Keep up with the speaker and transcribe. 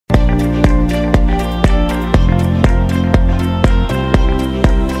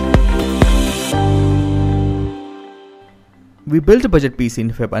We built a budget PC in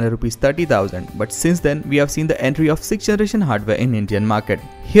Feb under Rs 30,000, but since then we have seen the entry of 6th generation hardware in Indian market.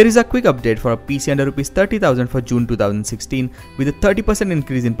 Here is a quick update for a PC under Rs 30,000 for June 2016 with a 30%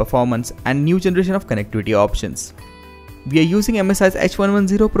 increase in performance and new generation of connectivity options. We are using MSI's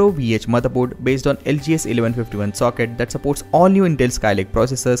H110 Pro VH motherboard based on LGS 1151 socket that supports all new Intel Skylake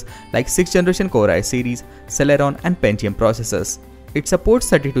processors like 6th generation Core i series, Celeron and Pentium processors. It supports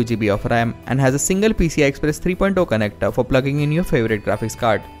 32GB of RAM and has a single PCI Express 3.0 connector for plugging in your favorite graphics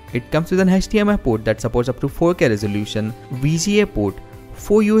card. It comes with an HDMI port that supports up to 4K resolution, VGA port,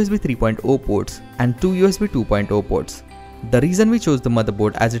 4 USB 3.0 ports and 2 USB 2.0 ports. The reason we chose the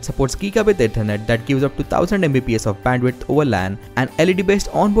motherboard as it supports Gigabit Ethernet that gives up to 1000 Mbps of bandwidth over LAN and LED based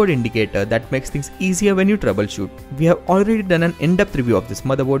onboard indicator that makes things easier when you troubleshoot. We have already done an in-depth review of this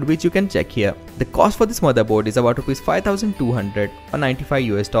motherboard which you can check here. The cost for this motherboard is about Rs 5,200 or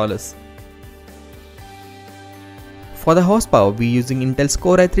 $95 US. For the horsepower, we are using Intel's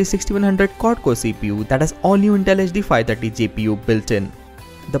Core i3-6100 quad-core CPU that has all new Intel HD 530 GPU built in.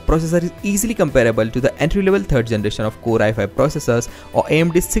 The processor is easily comparable to the entry-level 3rd generation of Core i5 processors or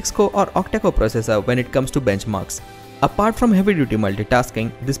AMD's 6-core or octa-core processor when it comes to benchmarks. Apart from heavy-duty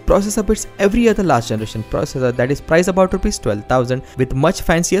multitasking, this processor beats every other last generation processor that is priced about Rs 12,000 with much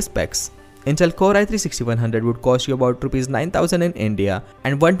fancier specs. Intel Core i3-6100 would cost you about Rs 9,000 in India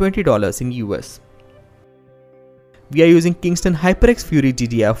and $120 in US. We are using Kingston HyperX Fury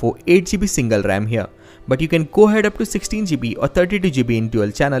DDR4 8GB single RAM here, but you can go ahead up to 16GB or 32GB in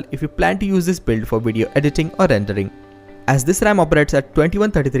dual channel if you plan to use this build for video editing or rendering. As this RAM operates at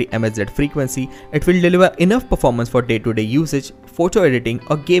 2133 MHz frequency, it will deliver enough performance for day-to-day usage, photo editing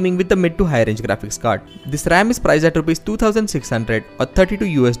or gaming with the mid to high range graphics card. This RAM is priced at Rs 2,600 or $32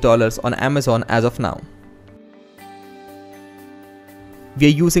 US on Amazon as of now. We are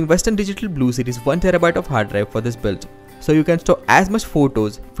using Western Digital Blue Series 1TB of hard drive for this build, so you can store as much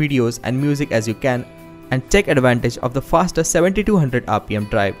photos, videos and music as you can and take advantage of the faster 7200 RPM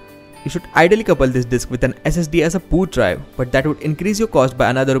drive. You should ideally couple this disk with an SSD as a boot drive, but that would increase your cost by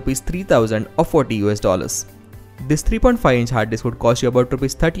another Rs 3,000 or $40 US. This 3.5-inch hard disk would cost you about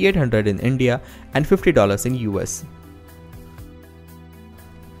Rs 3,800 in India and $50 in US.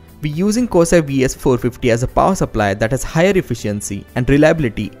 We're using Corsair VS450 as a power supply that has higher efficiency and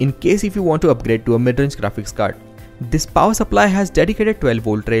reliability in case if you want to upgrade to a mid-range graphics card. This power supply has dedicated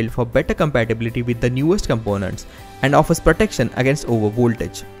 12V rail for better compatibility with the newest components and offers protection against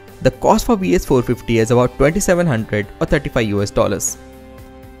overvoltage. The cost for VS450 is about $2,700 or $35 US.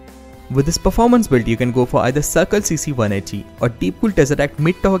 With this performance build, you can go for either Circle CC180 or Deepcool Tesseract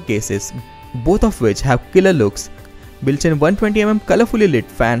mid-tower cases, both of which have killer looks, built-in 120mm colorfully lit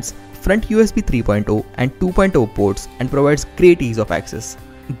fans, front USB 3.0 and 2.0 ports and provides great ease of access.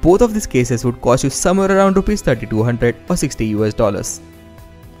 Both of these cases would cost you somewhere around Rs 3,200 or $60 US.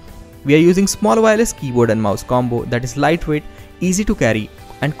 We are using small wireless keyboard and mouse combo that is lightweight, easy to carry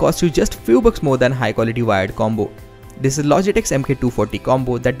and costs you just few bucks more than high quality wired combo. This is Logitech's MK240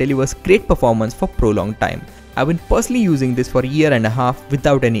 combo that delivers great performance for prolonged time. I've been personally using this for a year and a half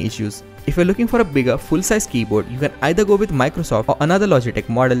without any issues. If you're looking for a bigger full-size keyboard, you can either go with Microsoft or another Logitech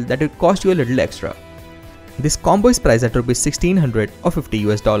model that will cost you a little extra. This combo is priced at Rs 1,600 or $50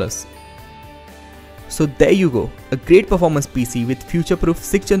 US. So there you go, a great performance PC with future-proof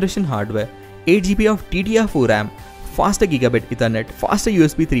 6th generation hardware, 8GB of DDR4 RAM, faster Gigabit Ethernet, faster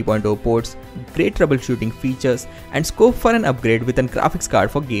USB 3.0 ports, great troubleshooting features and scope for an upgrade with a graphics card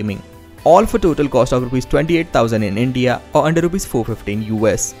for gaming. All for total cost of Rs 28,000 in India or under Rs 450 in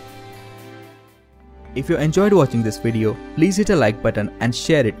US. If you enjoyed watching this video, please hit a like button and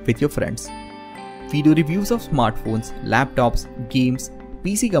share it with your friends. We do reviews of smartphones, laptops, games,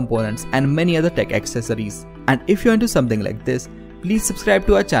 PC components and many other tech accessories. And if you're into something like this, please subscribe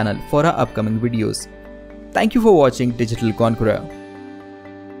to our channel for our upcoming videos. Thank you for watching Digital Conqueror.